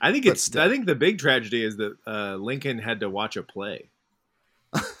 I think But still. I think the big tragedy is that Lincoln had to watch a play.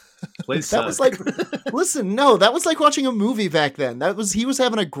 Plays That was suck. like, listen, no, that was like watching a movie back then. He was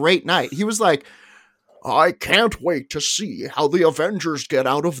having a great night. He was like, "I can't wait to see how the Avengers get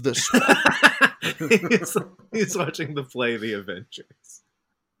out of this." he's watching the play The Avengers.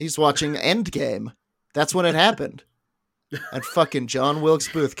 He's watching Endgame. That's when it happened. And fucking John Wilkes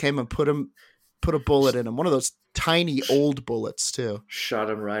Booth came and put a bullet in him. One of those tiny old bullets too. Shot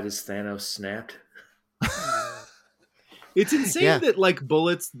him right as Thanos snapped. It's insane Yeah. that like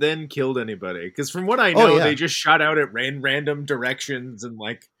bullets then killed anybody. Because from what I know, yeah. they just shot out at random directions and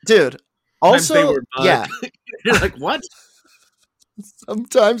like Dude. sometimes they Also, were mud. yeah, You're like, what?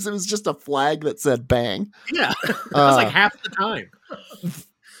 sometimes it was just a flag that said bang. Yeah, that's like half the time.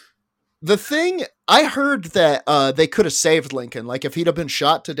 The thing I heard that they could have saved Lincoln, like if he'd have been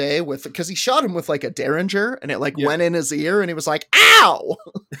shot today because he shot him with like a Derringer and it like Yeah. went in his ear and he was like, "Ow!"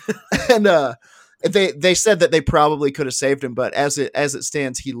 And they said that they probably could have saved him, but as it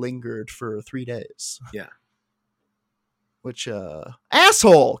stands, he lingered for 3 days. Yeah. Which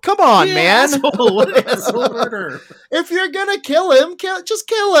asshole! Come on, Yeah, man! asshole, what an asshole murder. If you're gonna kill him, just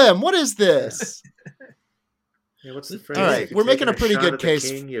kill him. What is this? Yeah, what's the phrase? All right, If you're we're making taking a pretty shot good at the case.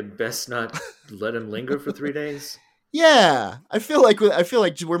 king, you best not let him linger for 3 days. Yeah, I feel like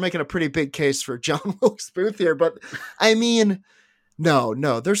we're making a pretty big case for John Wilkes Booth here, but I mean, no,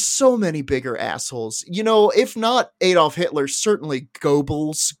 there's so many bigger assholes. You know, if not Adolf Hitler, certainly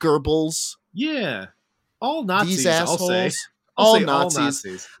Goebbels. Yeah, all Nazis. These I'll assholes. say. All I'll say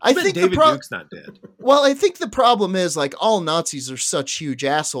Nazis. I think think the David pro- Duke's not dead. Well, I think the problem is like all Nazis are such huge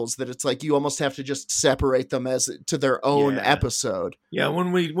assholes that it's like you almost have to just separate them as to their own Yeah. episode. Yeah,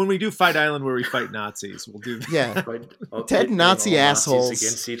 when we do Fight Island where we fight Nazis, we'll do. Yeah. Right? Oh, Ted pitting Nazi all assholes Nazis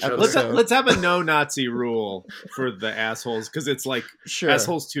against each episode. other. Let's have a no Nazi rule for the assholes because it's like Sure.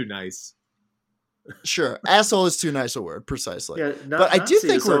 assholes too nice. Sure. Asshole is too nice a word, precisely. Yeah, But I do Nazi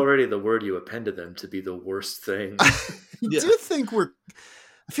think is already the word you append to them to be the worst thing. I Yeah. do think I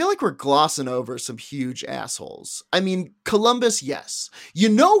feel like we're glossing over some huge assholes. I mean, Columbus, yes. You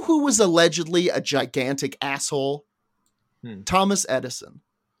know who was allegedly a gigantic asshole? Thomas Edison.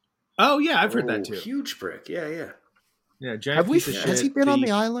 Oh yeah, I've heard that Oh, too. Huge brick. Yeah. Yeah, giant Have we? piece of Has shit, he been on thief.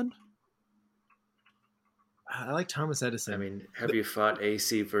 the island? I like Thomas Edison. I mean, have you fought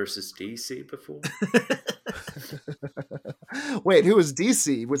AC versus DC before? Wait, who was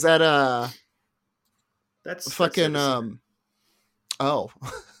DC? Was that That's fucking Edison. Oh,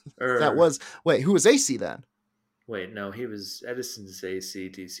 Or- that was wait. Who was AC then? Wait, no, he was Edison's AC.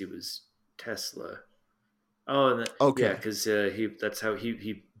 DC was Tesla. Oh, and Okay. yeah, because that's how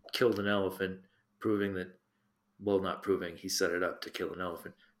he killed an elephant, proving that. Well, not proving he set it up to kill an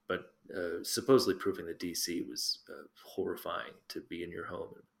elephant, but supposedly proving that DC was horrifying to be in your home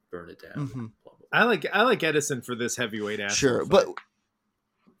and burn it down. Mhm. Blah, blah, blah. I like Edison for this heavyweight asshole. Sure, fight. but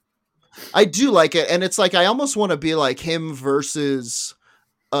I do like it, and it's like I almost want to be like him versus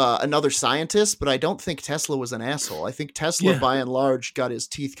another scientist, but I don't think Tesla was an asshole. I think Tesla, by and large, got his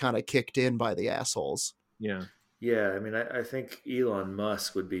teeth kind of kicked in by the assholes. Yeah. Yeah, I mean, I think Elon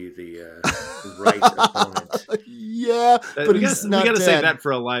Musk would be the right opponent. Yeah, but he's not dead. We gotta save that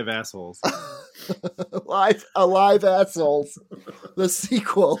for Alive Assholes. Alive Assholes, the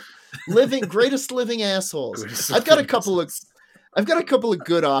sequel, greatest living assholes. I've got a couple of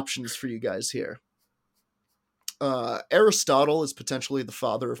good options for you guys here. Aristotle is potentially the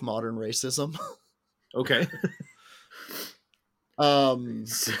father of modern racism. Okay.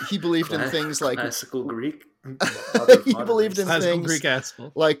 He believed in things like classical Greek. He believed in things Greek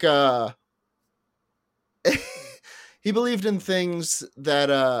asshole. Like he believed in things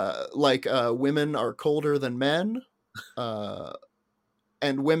that like women are colder than men,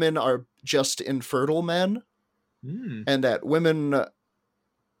 and women are just infertile men, and that women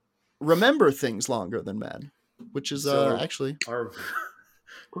remember things longer than men, which is actually are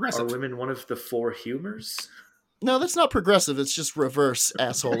women one of the four humors? No, that's not progressive. It's just reverse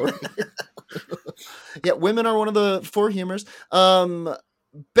assholery. Yeah, women are one of the four humors.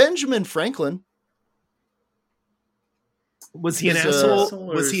 Benjamin Franklin. Was he an asshole?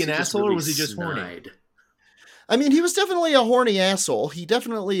 Was he an asshole, or was he just horny? I mean, he was definitely a horny asshole. He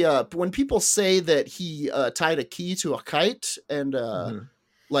definitely, when people say that he tied a key to a kite and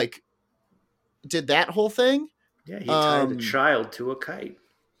like did that whole thing. Yeah, he tied a child to a kite.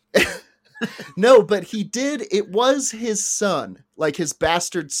 No, but he did. It was his son, like his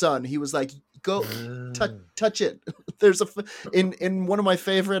bastard son. He was like, "Go touch it." There's in one of my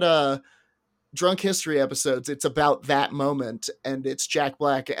favorite Drunk History episodes. It's about that moment, and it's Jack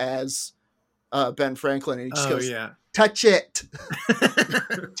Black as Ben Franklin, and he just goes, "Touch it,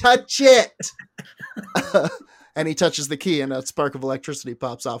 touch it," and he touches the key, and a spark of electricity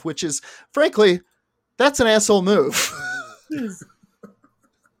pops off. Which is, frankly, that's an asshole move.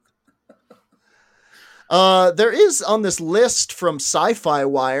 There is on this list from Sci-Fi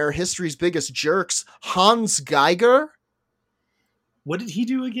Wire, history's biggest jerks, Hans Geiger. What did he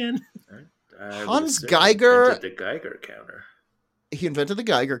do again? Hans Geiger invented the Geiger counter. He invented the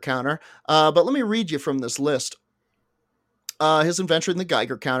Geiger counter. But let me read you from this list. His invention of the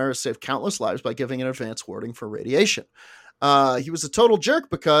Geiger counter has saved countless lives by giving an advance warning for radiation. He was a total jerk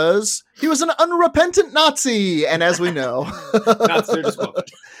because he was an unrepentant Nazi. And as we know,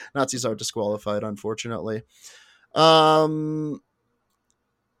 Nazis are disqualified, unfortunately.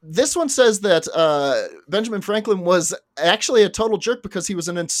 This one says that Benjamin Franklin was actually a total jerk because he was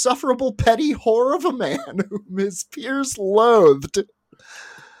an insufferable petty whore of a man whom his peers loathed.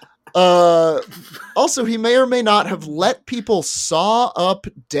 Also, he may or may not have let people saw up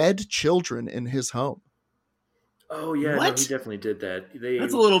dead children in his home. Oh, yeah, no, he definitely did that.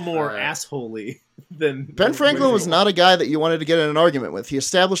 That's a little more assholey than... Ben Franklin was not a guy that you wanted to get in an argument with. He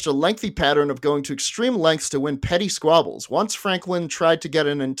established a lengthy pattern of going to extreme lengths to win petty squabbles. Once Franklin tried to get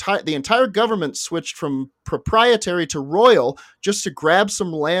the entire government switched from proprietary to royal just to grab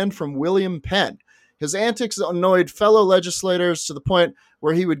some land from William Penn. His antics annoyed fellow legislators to the point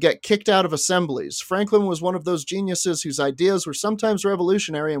where he would get kicked out of assemblies. Franklin was one of those geniuses whose ideas were sometimes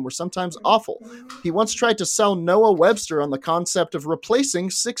revolutionary and were sometimes awful. He once tried to sell Noah Webster on the concept of replacing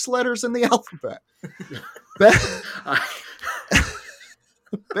 6 letters in the alphabet.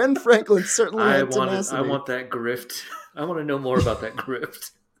 Ben Franklin certainly had tenacity. I want that grift. I want to know more about that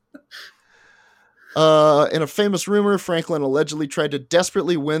grift. In a famous rumor, Franklin allegedly tried to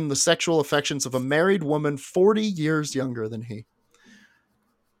desperately win the sexual affections of a married woman 40 years younger than he.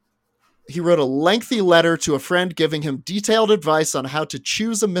 He wrote a lengthy letter to a friend giving him detailed advice on how to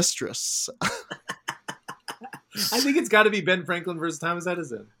choose a mistress. I think it's got to be Ben Franklin versus Thomas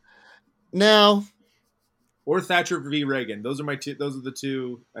Edison. Now, or Thatcher v. Reagan. Those are my two. Those are the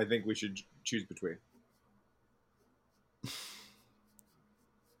two I think we should choose between.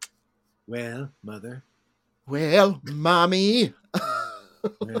 Well, mother. Well, mommy.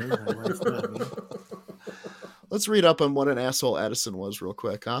 Mommy. Let's read up on what an asshole Edison was real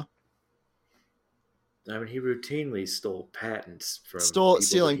quick, huh? I mean, he routinely stole patents from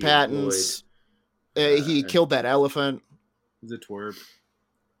stealing patents. He killed that elephant. He's a twerp.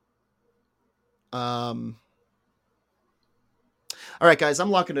 All right, guys, I'm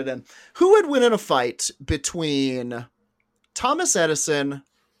locking it in. Who would win in a fight between Thomas Edison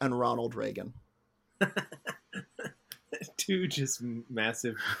and Ronald Reagan? Two just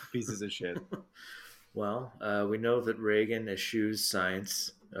massive pieces of shit. Well, we know that Reagan eschews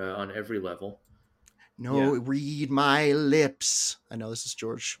science on every level. Read my lips. I know this is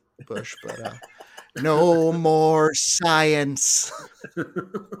George Bush, but no more science.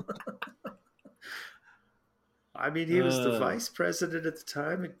 I mean, he was the vice president at the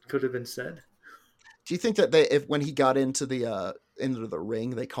time. It could have been said. Do you think that when he got into the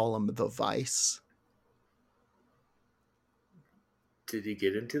ring, they call him the Vice? Did he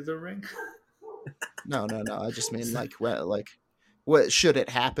get into the ring? No. I just mean what should it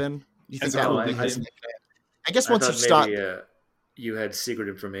happen? You think that would be his nickname? I guess once you stop. You had secret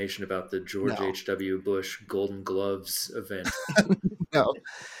information about the George H.W. Bush Golden Gloves event. No.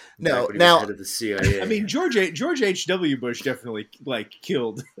 Now, head of the CIA. I mean, George H.W. Bush definitely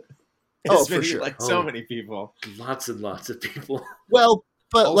killed. For sure. So many people. Lots and lots of people. Well,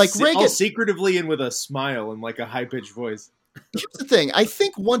 but Reagan, all secretively and with a smile and a high pitched voice. Here's the thing. I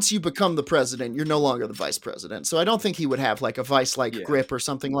think once you become the president, you're no longer the vice president. So I don't think he would have a vice-like grip or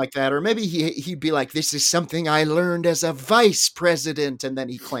something like that. Or maybe he'd be like, "This is something I learned as a vice president," and then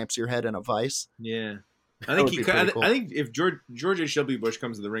he clamps your head in a vice. Yeah, I think I think if George H.W. Bush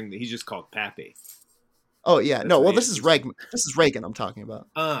comes to the ring, he's just called Pappy. Oh yeah, this is Reagan. This is Reagan I'm talking about.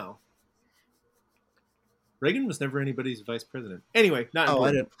 Oh, Reagan was never anybody's vice president. Anyway, not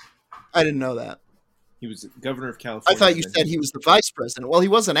important. I didn't know that. He was governor of California. I thought you said he was the vice president. Well, he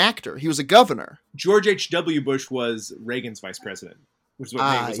was an actor. He was a governor. George H.W. Bush was Reagan's vice president, which is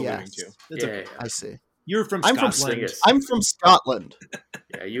what Nate was alluding to. That's okay. I see. You're from Scotland. I'm from Scotland.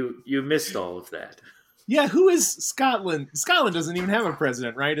 Yeah, you missed all of that. Yeah, who is Scotland? Scotland doesn't even have a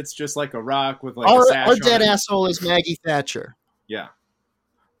president, right? It's just a rock with a sash our dead on it. asshole is Maggie Thatcher. Yeah.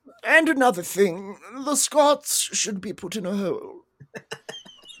 And another thing, the Scots should be put in a hole.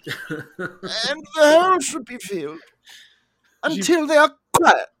 And the hole should be filled until they are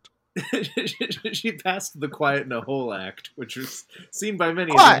quiet. She passed the Quiet in a Hole Act, which was seen by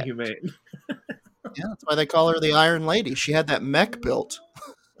many as inhumane. Yeah, that's why they call her the Iron Lady. She had that mech built.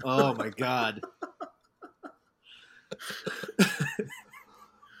 Oh my god.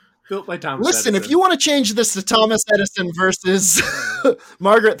 Built by Thomas Listen, Edison. if you want to change this to Thomas Edison versus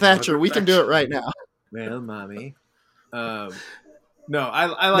Margaret Thatcher, we can do it right now. Well, mommy. No,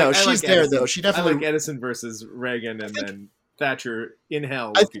 I she's like there Edison. though. She definitely I like Edison versus Reagan, and then Thatcher in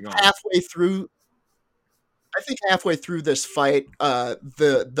hell I looking think on. halfway through this fight,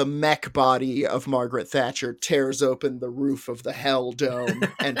 the mech body of Margaret Thatcher tears open the roof of the Hell Dome,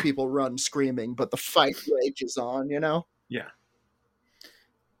 and people run screaming. But the fight rages on. Yeah.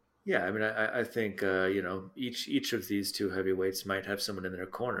 Yeah, I mean, I think each of these two heavyweights might have someone in their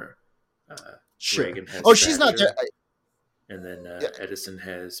corner. Sure. Reagan has she's not there. And then Edison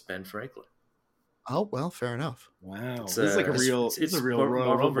has Ben Franklin. Oh well, fair enough. Wow, this is a real Royal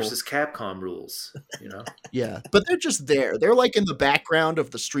Marvel Rumble versus Capcom rules. Yeah, but they're just there. They're in the background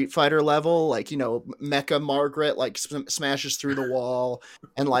of the Street Fighter level. Mecha Margaret smashes through the wall,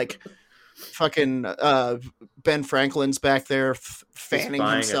 and fucking Ben Franklin's back there fanning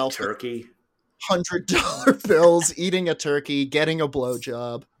himself. A turkey. $100 bills, eating a turkey, getting a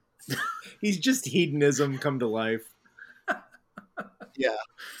blowjob. He's just hedonism come to life. Yeah.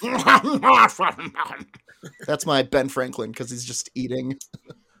 That's my Ben Franklin, because he's just eating.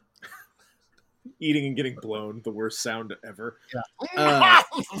 Eating and getting blown, the worst sound ever. Yeah.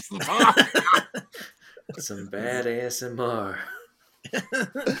 Some bad ASMR.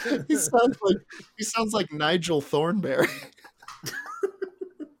 He sounds like Nigel Thornberry.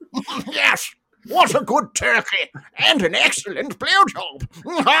 Yes, what a good turkey and an excellent blowjob.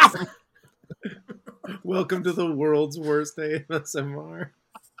 Welcome to the world's worst ASMR.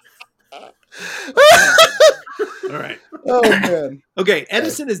 All right. Oh man. Okay,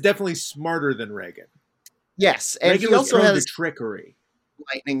 Edison is definitely smarter than Reagan. Yes, and Reagan he also has trickery,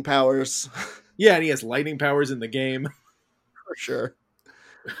 lightning powers. Yeah, and he has lightning powers in the game for sure.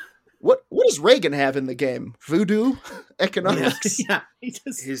 What does Reagan have in the game? Voodoo economics. Yeah, he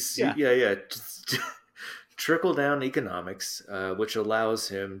just trickle down economics, which allows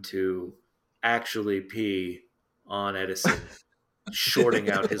him to actually pee on Edison, shorting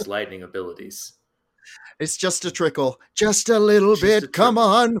out his lightning abilities. It's just a trickle, just a little bit. Come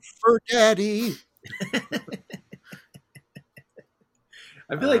on, for daddy.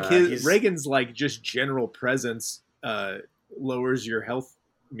 I feel like Reagan's just general presence lowers your health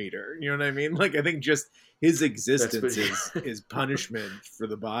meter. You know what I mean? I think just his existence is punishment for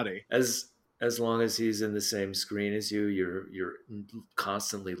the body. As long as he's in the same screen as you, you're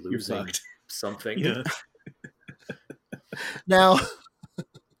constantly losing something. Yeah. Now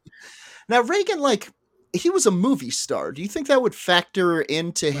Reagan, he was a movie star. Do you think that would factor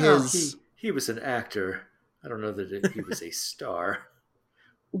into his? He was an actor. I don't know that he was a star.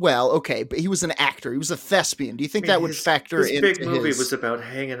 Well, okay, but he was an actor. He was a thespian. Do you think that would factor into his? His big movie was about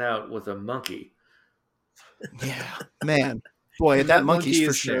hanging out with a monkey. Yeah, man, boy, that monkey's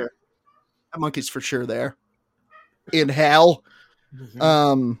for sure. That monkey's for sure there. in hell.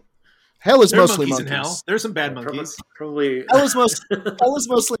 Mhm. Hell is There are mostly monkeys monkeys. in hell. There's some bad monkeys. Probably. Hell is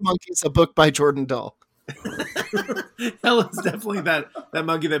mostly monkeys. A book by Jordan Dahl. Hell is definitely that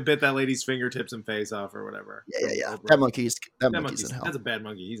monkey that bit that lady's fingertips and face off or whatever. Yeah. That monkey's in hell. That's a bad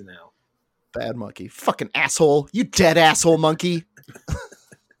monkey. He's in hell. Bad monkey. Fucking asshole. You dead asshole monkey.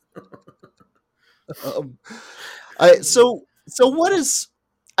 So what is,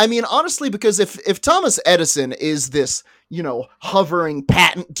 I mean, honestly, because if Thomas Edison is this, hovering,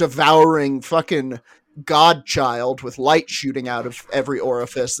 patent devouring fucking godchild with light shooting out of every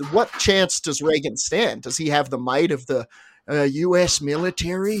orifice, what chance does Reagan stand? Does he have the might of the U.S.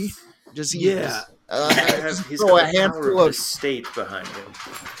 military? Does he? Yeah. He's throw got a the power handful of of the state behind him.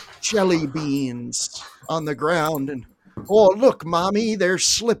 jelly beans on the ground and, oh, look, mommy, they're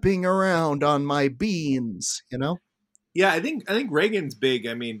slipping around on my beans, Yeah, I think Reagan's big.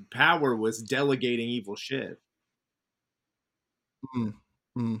 I mean, power was delegating evil shit.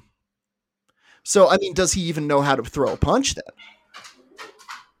 So, I mean, does he even know how to throw a punch then?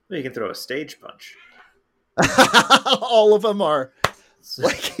 Well, you can throw a stage punch. All of them are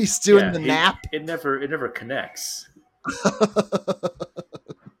like he's doing the nap. It never connects.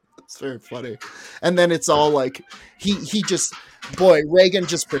 It's very funny. And then it's all like he just, Reagan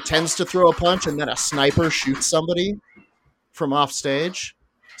just pretends to throw a punch and then a sniper shoots somebody from off stage.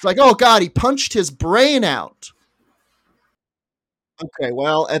 It's like, oh God, he punched his brain out. Okay,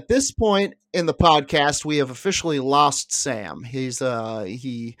 well, at this point in the podcast, we have officially lost Sam. He's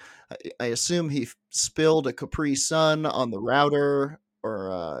I assume he spilled a Capri Sun on the router,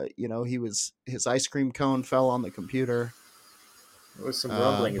 or his ice cream cone fell on the computer. There was some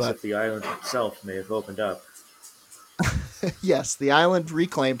rumbling as if the island itself may have opened up. Yes, the island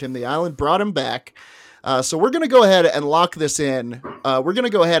reclaimed him. The island brought him back. So we're going to go ahead and lock this in. We're going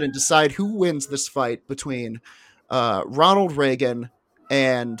to go ahead and decide who wins this fight between Ronald Reagan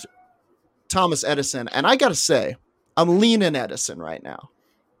and Thomas Edison. And I got to say, I'm leaning Edison right now.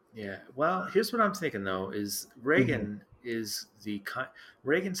 Yeah. Well, here's what I'm thinking, though, is Reagan is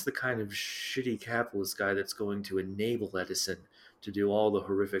Reagan's the kind of shitty capitalist guy that's going to enable Edison to do all the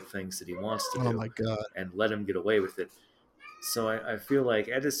horrific things that he wants to do. Oh, my God. And let him get away with it. So I feel like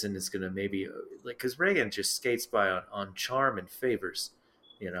Edison is going to maybe, because Reagan just skates by on charm and favors,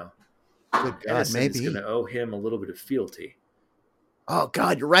 Good God, Edison maybe. is going to owe him a little bit of fealty. Oh,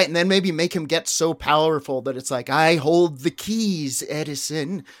 God, you're right. And then maybe make him get so powerful that it's like, I hold the keys,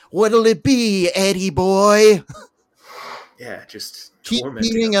 Edison. What'll it be, Eddie boy? Yeah, just Keep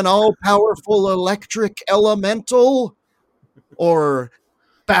tormenting being him. an all-powerful electric elemental? Or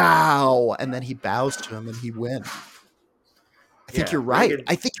bow? And then he bows to him and he wins. I think you're right.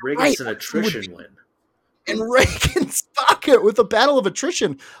 I think you're right. Reagan's an attrition win. In Reagan's pocket with a battle of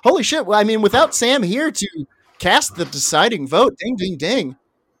attrition. Holy shit. Well, I mean, without Sam here to cast the deciding vote, ding, ding, ding,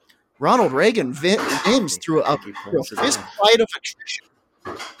 Ronald Reagan wins through a fist fight of attrition.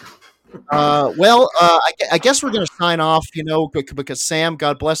 I guess we're going to sign off, because Sam,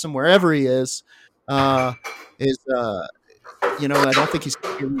 God bless him, wherever he is, I don't think he's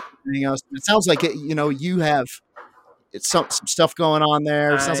anything else. It sounds like, you have some stuff going on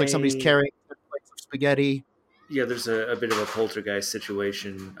there. It sounds like somebody's carrying plates of spaghetti. Yeah, there's a bit of a poltergeist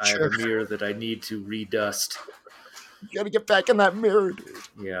situation. Sure. I have a mirror that I need to redust. You got to get back in that mirror, dude.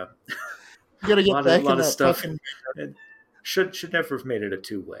 Yeah. You got to get back in that a lot of stuff. fucking... And should never have made it a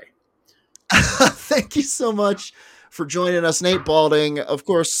two-way. Thank you so much for joining us, Nate Balding. Of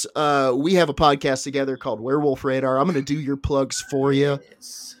course, we have a podcast together called Werewolf Radar. I'm going to do your plugs for you.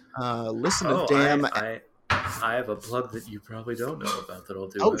 Yes. Listen to Dan. I have a plug that you probably don't know about that I'll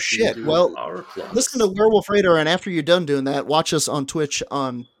do. Oh, shit. Well, listen to Werewolf Radar, and after you're done doing that, watch us on Twitch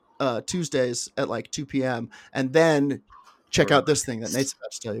on Tuesdays at like 2 p.m. And then check out this thing that Nate's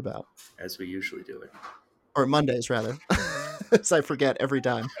about to tell you about. As we usually do it. Or Mondays, rather. As I forget every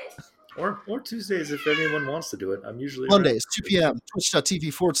time. Or Tuesdays if anyone wants to do it. I'm usually Mondays, 2 p.m.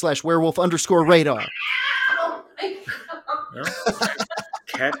 Twitch.tv/werewolf_radar. No?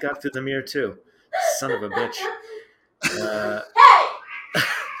 Cat got through the mirror too. Son of a bitch. Hey!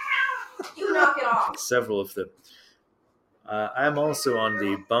 You knock it off. Several of them. I'm also on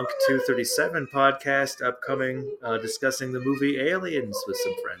the Bunk 237 podcast, upcoming, discussing the movie Aliens with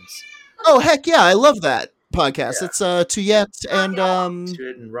some friends. Oh, heck yeah. I love that podcast. Yeah. It's Tuyette and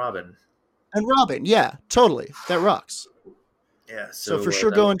Tuyette and Robin. And Robin. Yeah, totally. That rocks. Yeah. So for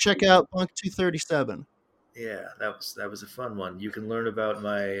sure, go and check out Bunk 237. Yeah, that was a fun one. You can learn about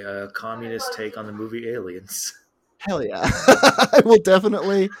my communist take on the movie Aliens. Hell yeah. I will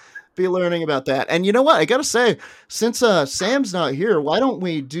definitely be learning about that. And you know what? I got to say, since Sam's not here, why don't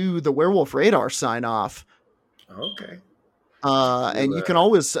we do the Werewolf Radar sign off? Okay. And you can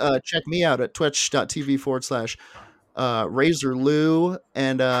always check me out at twitch.tv/Razor Lou,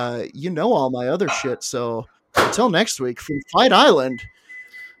 and all my other shit. So until next week from Fight Island,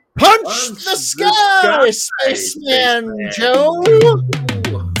 punch the sky, Spaceman Joe! Joe!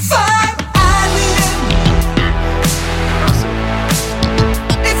 Fight!